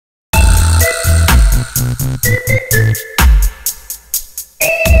Hey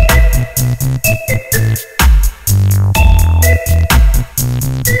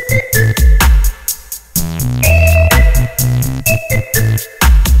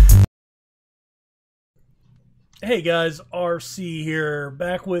guys, RC here,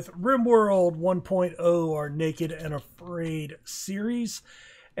 back with RimWorld 1.0, our Naked and Afraid series.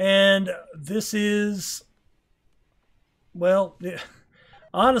 And this is, well,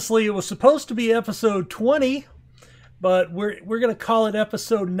 honestly, it was supposed to be episode 20, but we're going to call it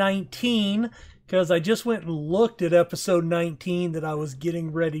episode 19, because I just went and looked at episode 19 that I was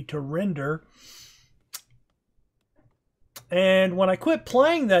getting ready to render. And when I quit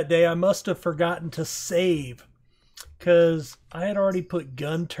playing that day, I must have forgotten to save, because I had already put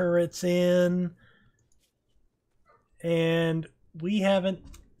gun turrets in, and we haven't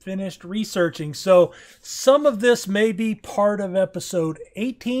finished researching. So some of this may be part of episode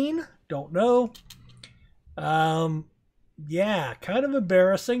 18. Don't know. Yeah, kind of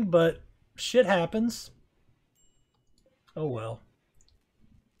embarrassing, but shit happens. Oh well.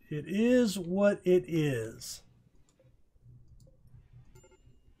 It is what it is.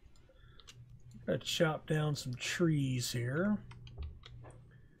 Gotta chop down some trees here.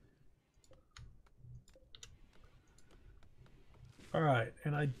 All right,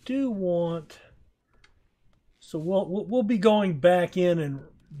 and I do want, so we'll be going back in and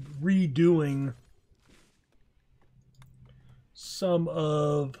redoing some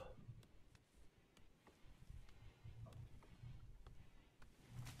of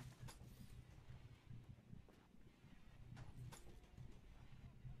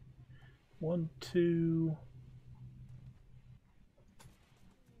one, two.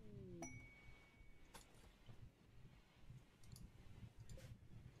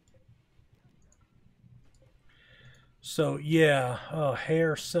 So yeah,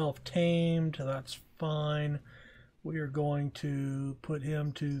 hare self-tamed, that's fine. We are going to put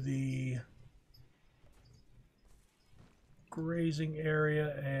him to the grazing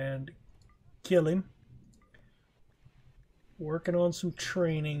area and kill him. Working on some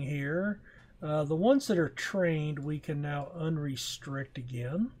training here. The ones that are trained, we can now unrestrict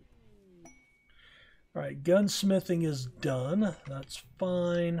again. All right, gunsmithing is done. That's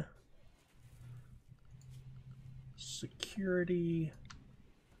fine. Security.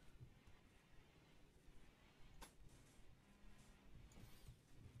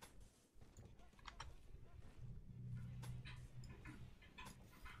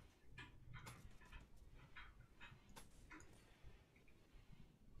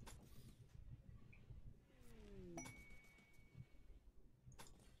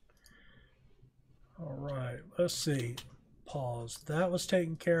 All right, let's see. Pause. That was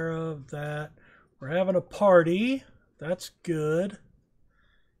taken care of. That. We're having a party. That's good.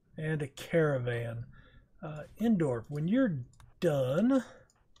 And a caravan. Indoor. When you're done,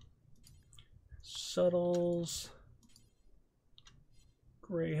 Suttles,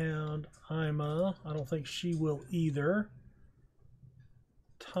 Greyhound, Ima. I don't think she will either.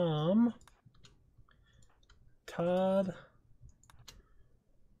 Tom. Todd.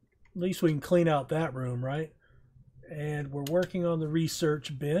 At least we can clean out that room, right? And we're working on the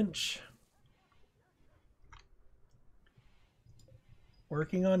research bench.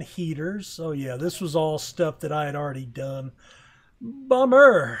 Working on heaters. Oh yeah, this was all stuff that I had already done.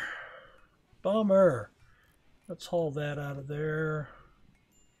 Bummer. Bummer. Let's haul that out of there.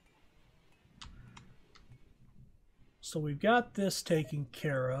 So we've got this taken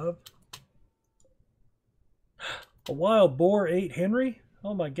care of. A wild boar ate Henry?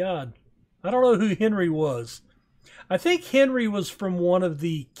 Oh my God. I don't know who Henry was. I think Henry was from one of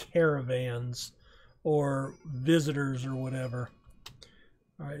the caravans or visitors or whatever.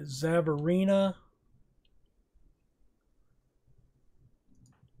 All right, Zavarina.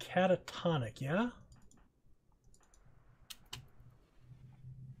 Catatonic, yeah?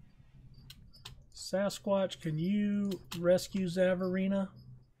 Sasquatch, can you rescue Zavarina?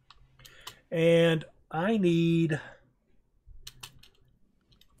 And I need...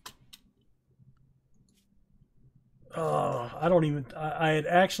 I had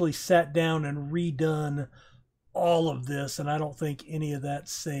actually sat down and redone all of this, and I don't think any of that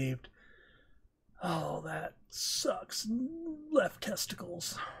saved. Oh, that sucks. Left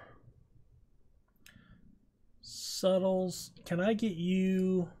testicles. Suttles. Can I get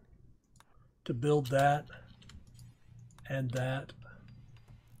you to build that and that?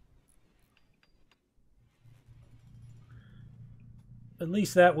 At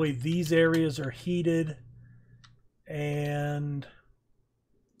least that way these areas are heated. And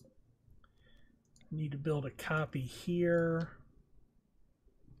need to build a copy here.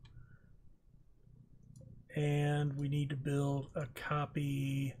 And we need to build a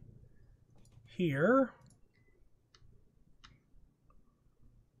copy here.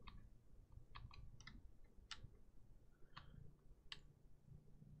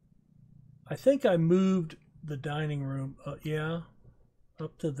 I think I moved the dining room, yeah,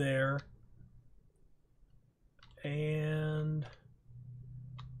 up to there. And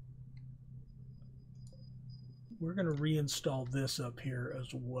we're going to reinstall this up here as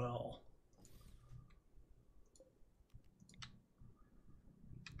well.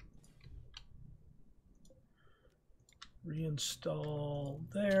 Reinstall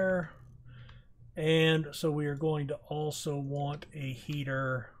there. And so we are going to also want a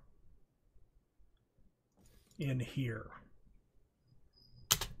heater in here.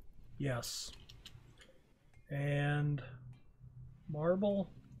 Yes. And marble,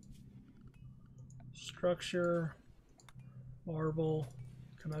 structure, marble.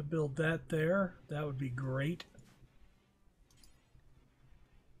 Can I build that there? That would be great.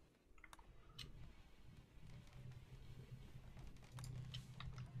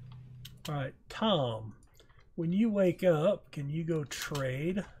 All right, Tom, when you wake up, can you go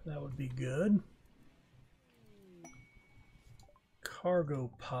trade? That would be good.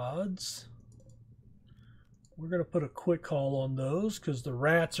 Cargo pods. We're going to put a quick haul on those because the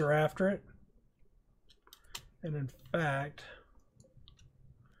rats are after it. And in fact,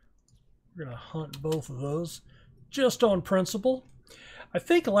 we're going to hunt both of those just on principle. I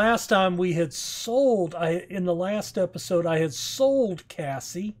think last time we had sold, in the last episode, I had sold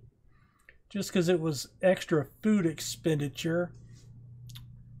Cassie just because it was extra food expenditure.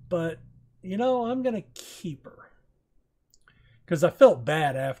 But, you know, I'm going to keep her because I felt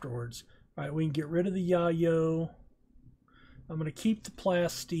bad afterwards. All right, we can get rid of the yayo. I'm going to keep the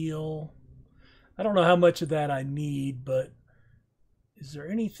plasteel. I don't know how much of that I need, but is there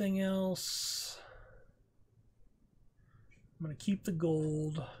anything else? I'm going to keep the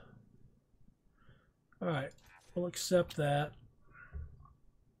gold. All right, we'll accept that.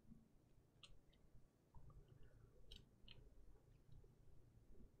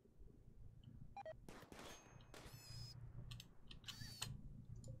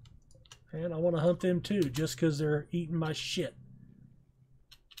 And I want to hunt them too, just because they're eating my shit.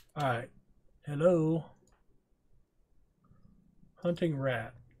 All right. Hello. Hunting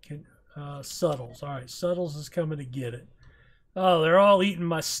rat. Suttles. All right, Suttles is coming to get it. Oh, they're all eating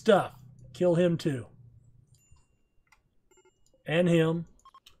my stuff. Kill him too. And him.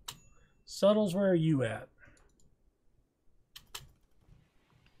 Suttles, where are you at?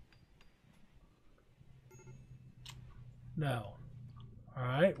 No. All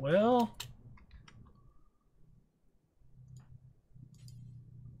right, well.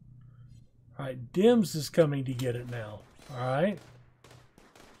 All right, Dims is coming to get it now. All right.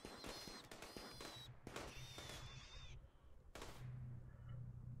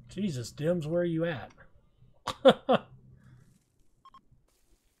 Jesus, Dims, where are you at?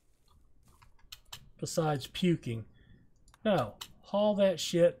 Besides puking. No, haul that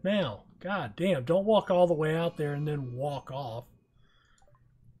shit now. God damn, don't walk all the way out there and then walk off.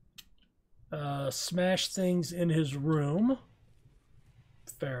 Smash things in his room.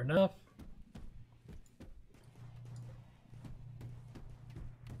 Fair enough.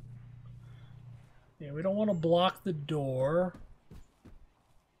 Yeah, we don't want to block the door.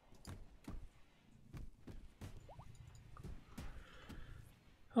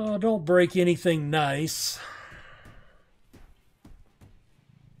 Oh, don't break anything nice.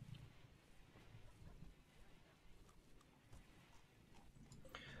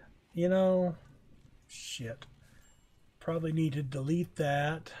 You know, shit. Probably need to delete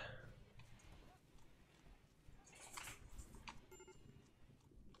that.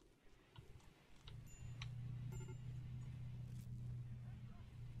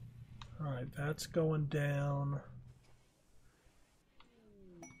 All right, that's going down.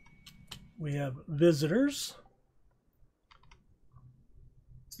 We have visitors.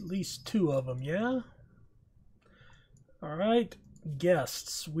 At least 2 of them, yeah? All right,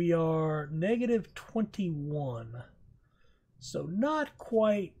 guests. We are -21. So not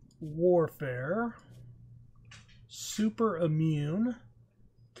quite warfare. Super immune.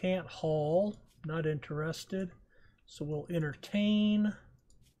 Can't haul. Not interested. So we'll entertain.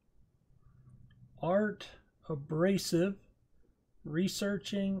 Art. Abrasive.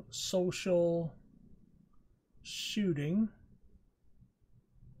 Researching. Social. Shooting.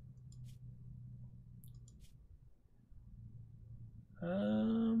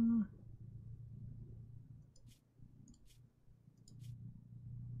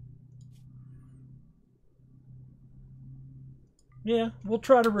 Yeah, we'll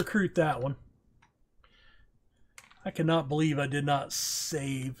try to recruit that one. I cannot believe I did not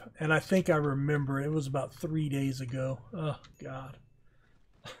save. And I think I remember it was about 3 days ago. Oh, God.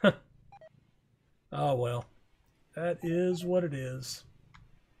 Oh, well. That is what it is.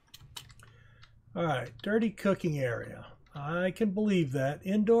 All right. Dirty cooking area. I can believe that.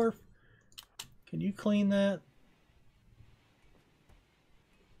 Indoor, can you clean that?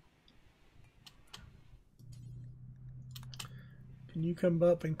 Can you come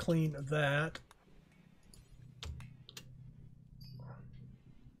up and clean that?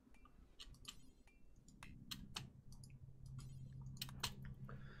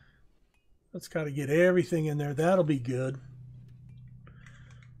 Let's got to get everything in there. That'll be good.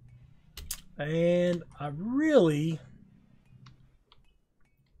 And I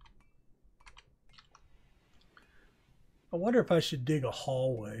wonder if I should dig a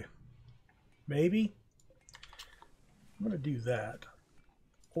hallway. Maybe. I'm going to do that.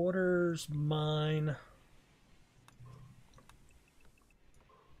 Orders, mine.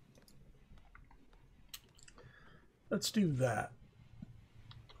 Let's do that.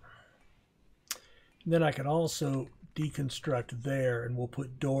 And then I can also deconstruct there, and we'll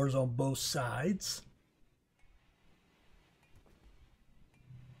put doors on both sides.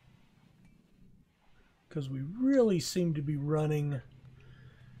 Because we really seem to be running.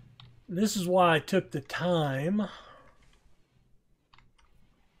 This is why I took the time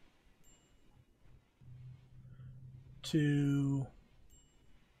to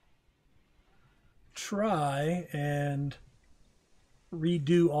try and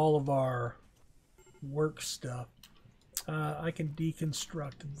redo all of our work stuff. I can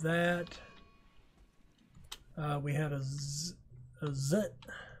deconstruct that. We had a zit.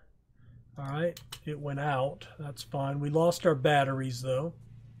 All right, it went out. That's fine. We lost our batteries though.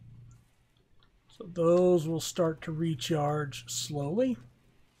 So those will start to recharge slowly.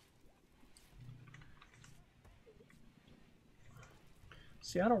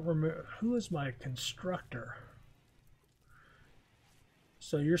 See, I don't remember. Who is my constructor?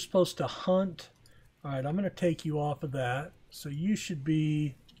 So you're supposed to hunt. All right, I'm going to take you off of that. So you should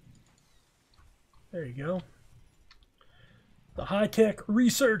be, there you go. The high-tech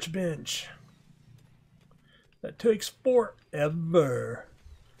research bench. That takes forever.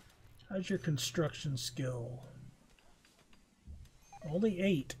 How's your construction skill? Only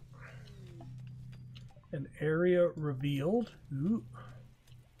 8. An area revealed. Ooh.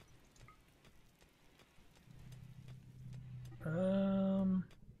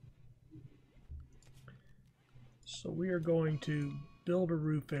 So we are going to build a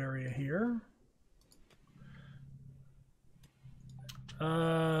roof area here.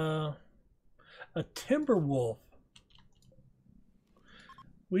 A timber wolf.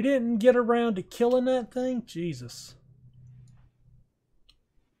 We didn't get around to killing that thing? Jesus.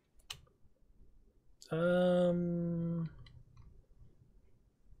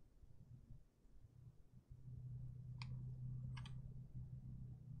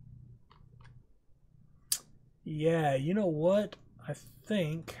 Yeah, you know what? I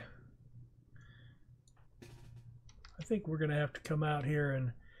think we're going to have to come out here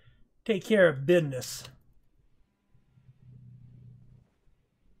and take care of business.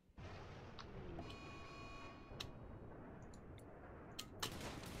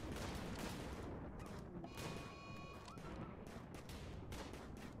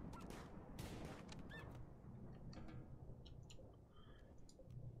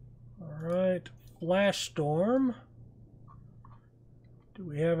 All right, flash storm. Do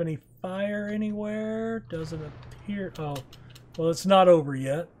we have any fire anywhere? Doesn't appear. Oh, well, it's not over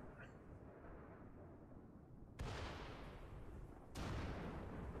yet.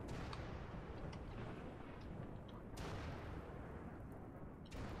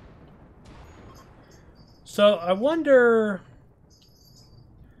 So I wonder.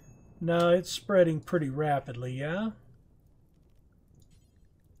 No, it's spreading pretty rapidly, yeah?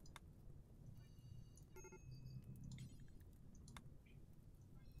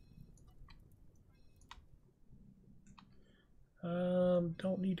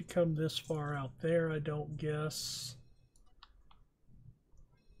 Don't need to come this far out there, I don't guess.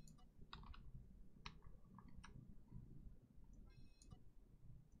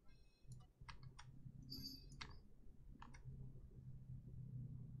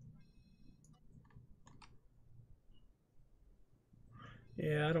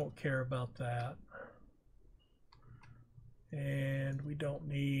 Yeah, I don't care about that. And we don't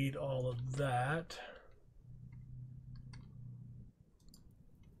need all of that.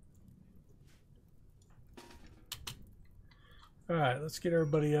 All right, let's get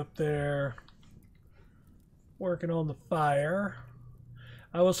everybody up there working on the fire.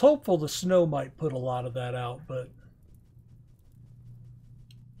 I was hopeful the snow might put a lot of that out, but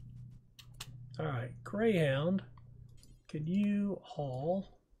All right, Greyhound, can you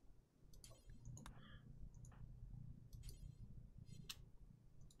haul?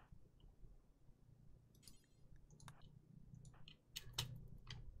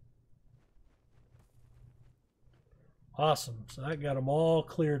 Awesome. So that got them all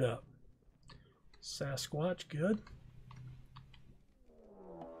cleared up. Sasquatch, good.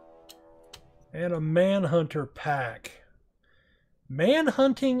 And a manhunter pack.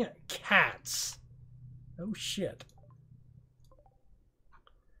 Manhunting cats. Oh shit.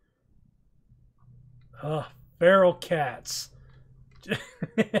 Feral cats.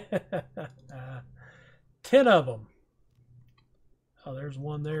 10 of them. Oh, there's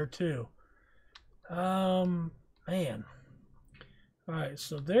one there too. Man. All right,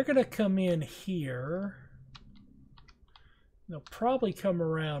 so they're going to come in here. They'll probably come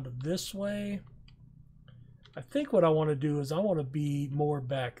around this way. I think what I want to do is I want to be more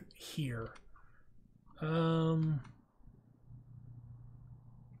back here. All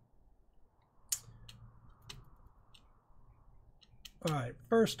right,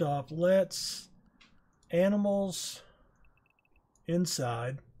 first off, let's animals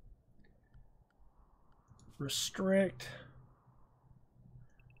inside. Restrict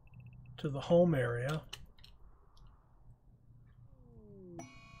to the home area.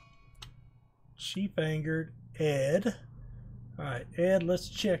 Chief angered Ed. All right, Ed, let's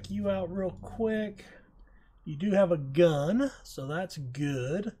check you out real quick. You do have a gun, so that's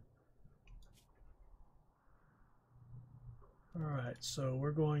good. All right, so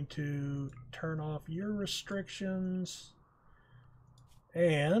we're going to turn off your restrictions.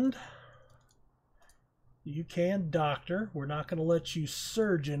 And you can doctor. We're not going to let you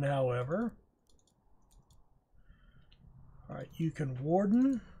surgeon, however. All right, you can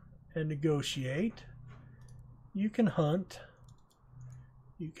warden and negotiate. You can hunt.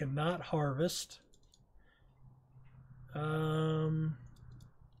 You cannot harvest. 1,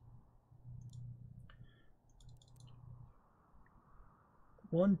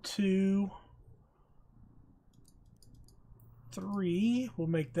 2, 3. We'll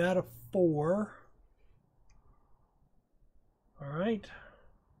make that a 4. All right.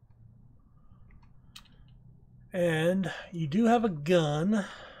 And you do have a gun.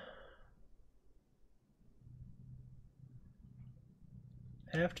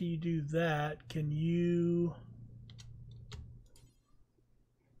 After you do that, can you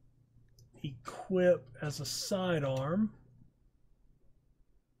equip as a sidearm?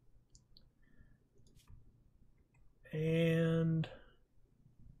 And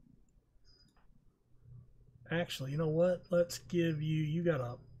actually, you know what? Let's give you, you got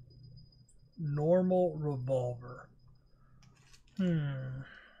a normal revolver. I'm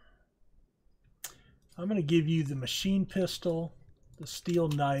going to give you the machine pistol, the steel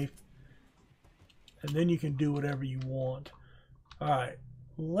knife, and then you can do whatever you want. All right,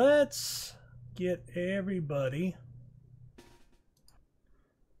 let's get everybody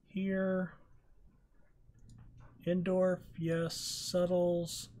here. Endorf, yes.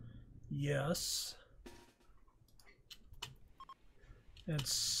 Subtles, yes. And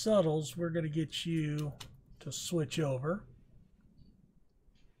Subtles, we're going to get you to switch over.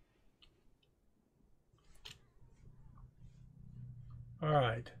 All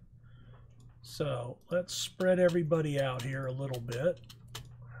right. So let's spread everybody out here a little bit.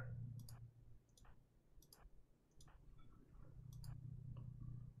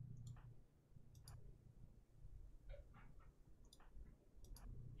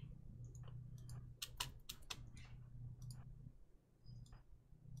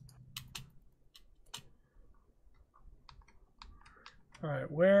 All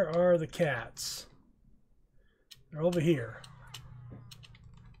right, where are the cats? They're over here.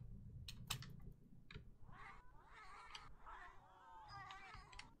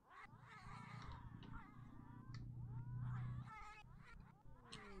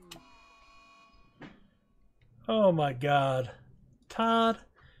 Oh my God. Todd.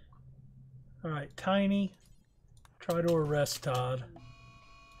 All right, Tiny. Try to arrest Todd.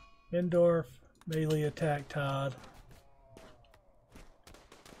 Endorf, melee attack Todd.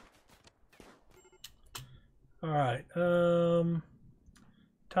 All right,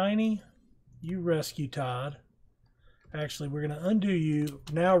 Tiny, you rescue Todd. Actually, we're going to undo you.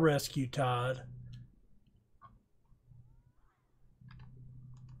 Now rescue Todd.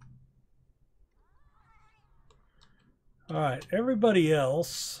 All right, everybody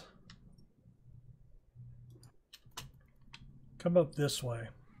else, come up this way.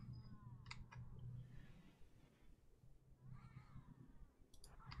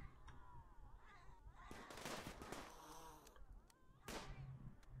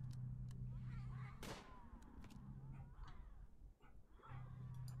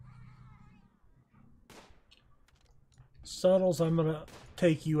 Subtles, I'm going to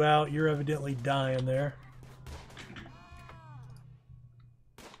take you out. You're evidently dying there.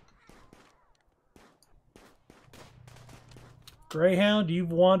 Greyhound,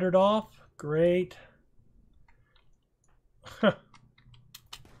 you've wandered off. Great. All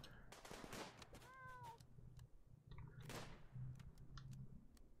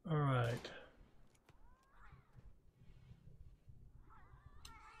right.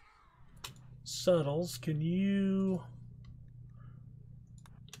 Subtles, can you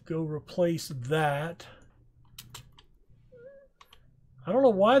go replace that? I don't know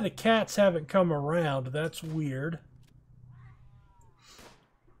why the cats haven't come around. That's weird.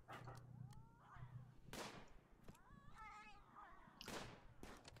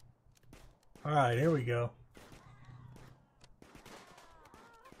 All right, here we go.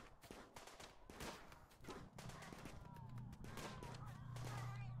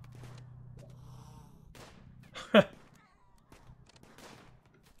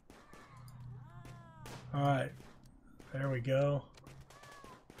 All right, there we go.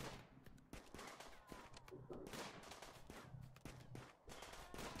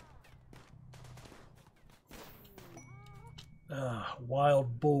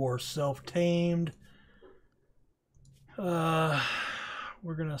 Wild boar, self-tamed. We're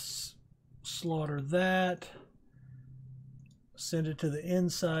gonna slaughter that. Send it to the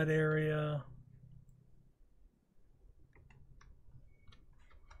inside area.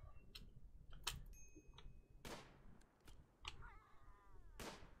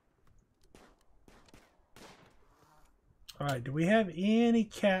 All right, do we have any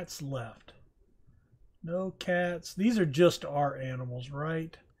cats left? No cats. These are just our animals,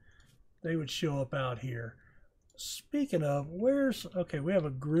 right? They would show up out here. Speaking of, where's... Okay, we have a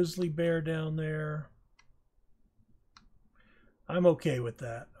grizzly bear down there. I'm okay with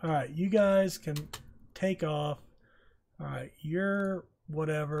that. All right, you guys can take off. All right, you're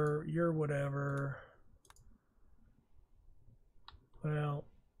whatever. You're whatever. Well,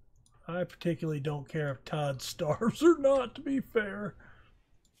 I particularly don't care if Todd starves or not, to be fair.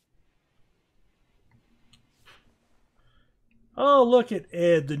 Oh, look at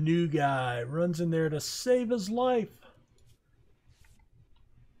Ed, the new guy. Runs in there to save his life.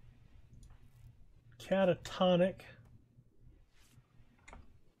 Catatonic.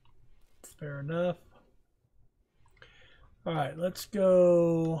 Fair enough. All right, let's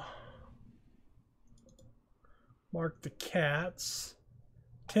go mark the cats.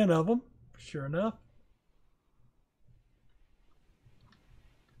 10 of them, sure enough.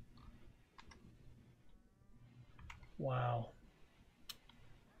 Wow.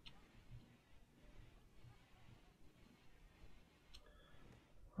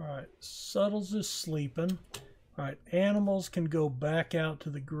 All right, Subtles is sleeping. All right, animals can go back out to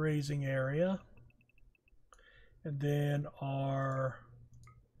the grazing area. And then our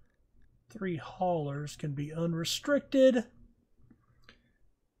 3 haulers can be unrestricted.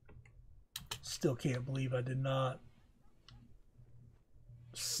 Still can't believe I did not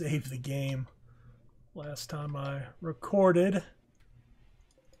save the game last time I recorded.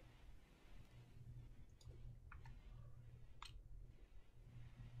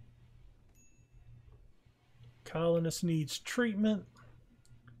 Colonist needs treatment.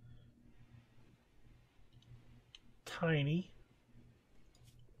 Tiny.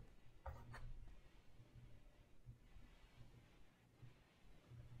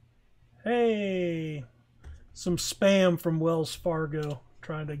 Hey, some spam from Wells Fargo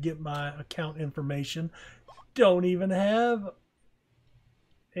trying to get my account information. Don't even have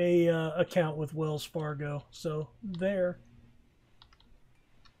a account with Wells Fargo, so there.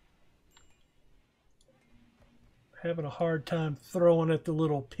 Having a hard time throwing at the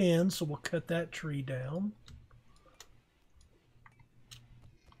little pin, so we'll cut that tree down.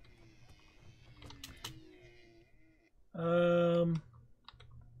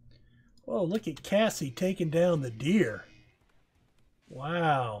 Oh, look at Cassie taking down the deer.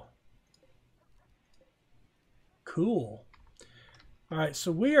 Wow. Cool. All right, so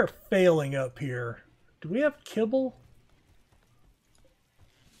we are failing up here. Do we have kibble?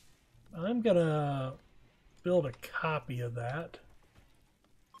 I'm going to build a copy of that.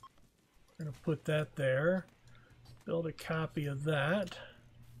 We're going to put that there. Build a copy of that.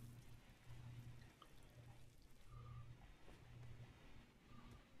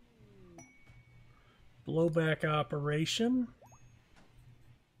 Blowback operation.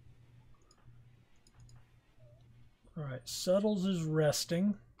 All right, Subtles is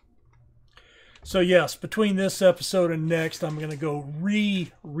resting. So yes, between this episode and next, I'm going to go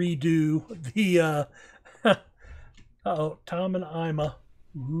redo the uh-oh, Tom and Ima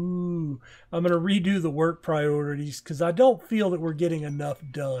Ooh, I'm going to redo the work priorities because I don't feel that we're getting enough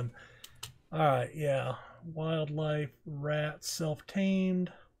done. All right, yeah. Wildlife, rat,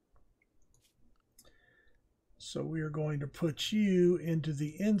 self-tamed. So we are going to put you into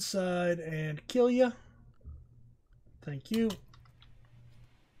the inside and kill you. Thank you.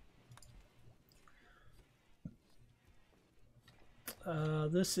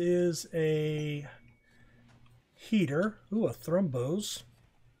 This is a heater. Ooh, a thrombose.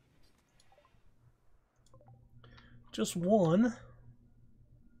 Just one.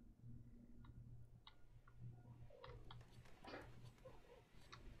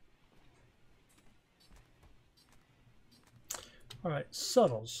 All right,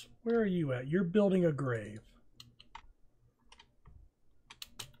 Subtles, where are you at? You're building a grave.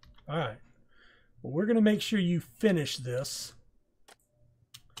 All right. Well, we're going to make sure you finish this.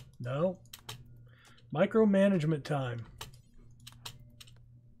 No. Micromanagement time.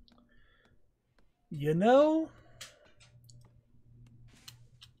 You know?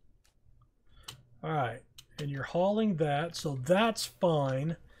 All right. And you're hauling that, so that's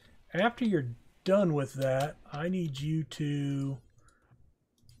fine. After you're done with that, I need you to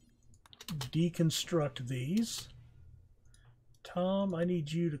deconstruct these. Tom, I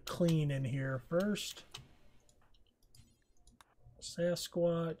need you to clean in here first.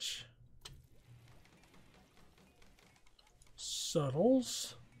 Sasquatch.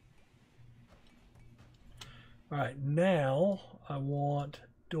 Subtles. All right, now I want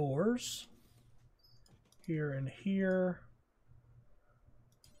doors here and here.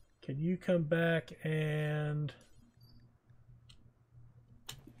 Can you come back and...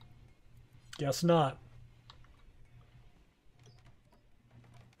 Guess not.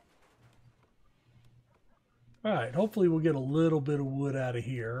 All right, hopefully we'll get a little bit of wood out of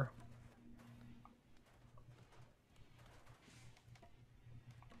here.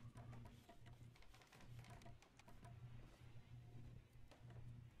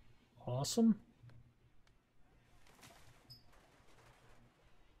 Awesome.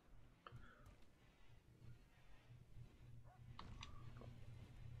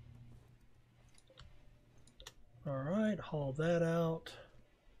 All right, haul that out.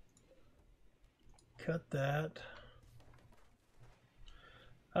 Cut that.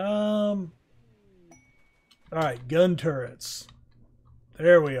 All right, gun turrets.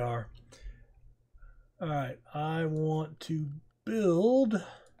 There we are. All right, I want to build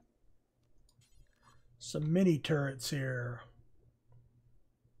some mini turrets here.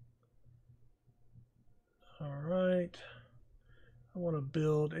 All right, I want to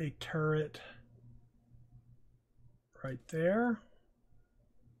build a turret right there,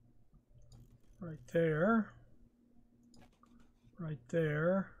 right there, right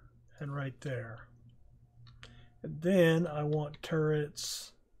there, and right there. And then I want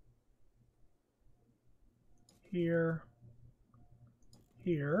turrets here,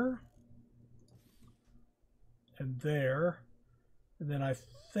 here, and there. And then I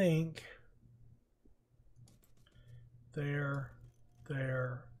think there,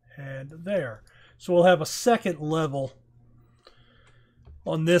 there, and there. So we'll have a second level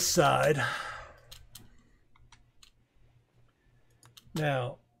on this side.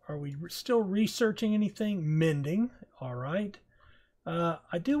 Now, are we still researching anything? Mending. All right. I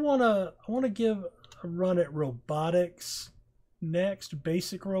want to give a run at robotics next.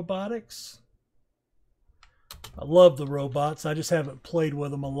 Basic robotics. I love the robots. I just haven't played with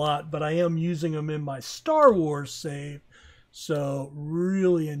them a lot, but I am using them in my Star Wars save. So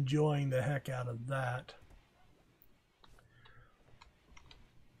really enjoying the heck out of that.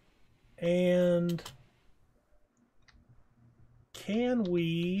 And can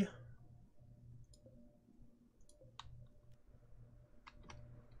we...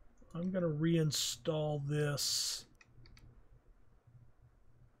 I'm going to reinstall this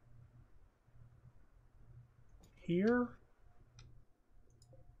here.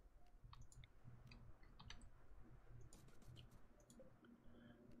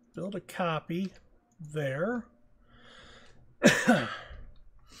 Build a copy there.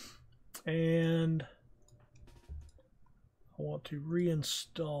 And I want to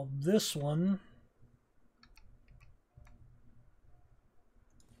reinstall this one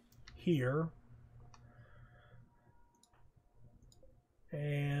here.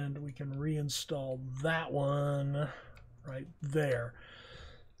 And we can reinstall that one right there.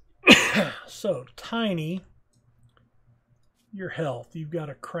 So, Tiny, your health. You've got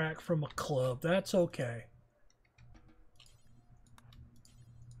a crack from a club. That's okay.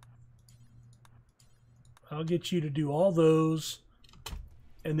 I'll get you to do all those,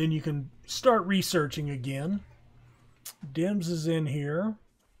 and then you can start researching again. Dims is in here.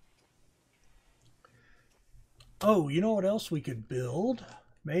 Oh, you know what else we could build?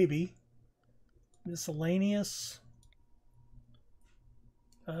 Maybe. Miscellaneous.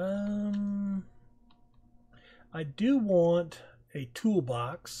 I do want a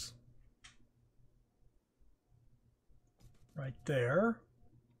toolbox. Right there.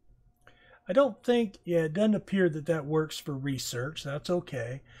 I don't think, yeah, it doesn't appear that that works for research. That's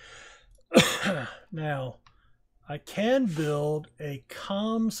okay. Now, I can build a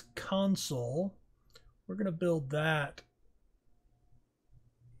comms console. We're going to build that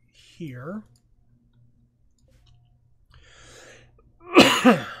here.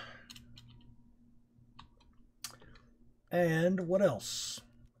 And what else?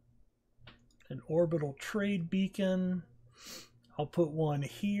 An orbital trade beacon. I'll put one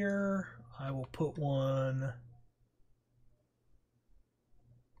here. I will put one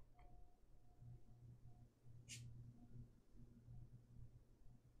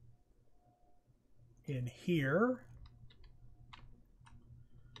in here.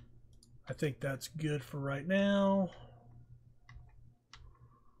 I think that's good for right now.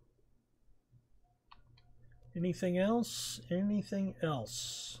 Anything else? Anything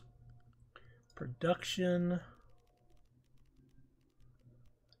else? Production.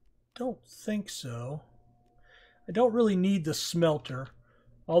 Don't think so. I don't really need the smelter,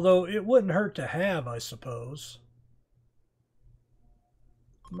 although it wouldn't hurt to have, I suppose.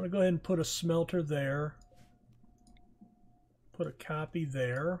 I'm going to go ahead and put a smelter there. Put a copy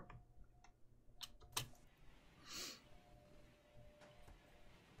there.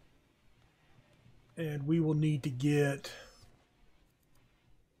 And we will need to get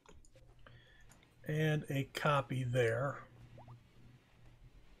and a copy there.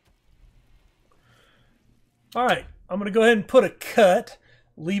 All right, I'm going to go ahead and put a cut.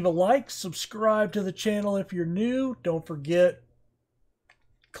 Leave a like, subscribe to the channel if you're new. Don't forget,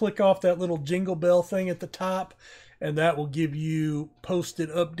 click off that little jingle bell thing at the top, and that will give you posted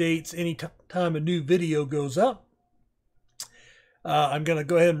updates anytime a new video goes up. I'm going to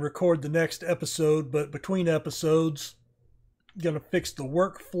go ahead and record the next episode, but between episodes, I'm going to fix the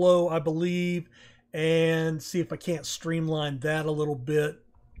workflow, I believe, and see if I can't streamline that a little bit.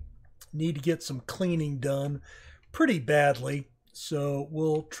 Need to get some cleaning done pretty badly, so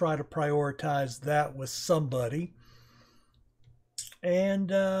we'll try to prioritize that with somebody.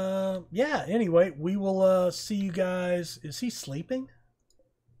 And yeah, anyway, we will see you guys. Is he sleeping?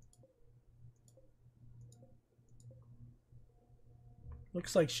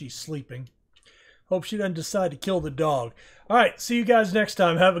 Looks like she's sleeping. Hope she doesn't decide to kill the dog. All right, see you guys next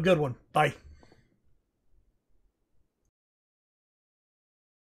time. Have a good one. Bye.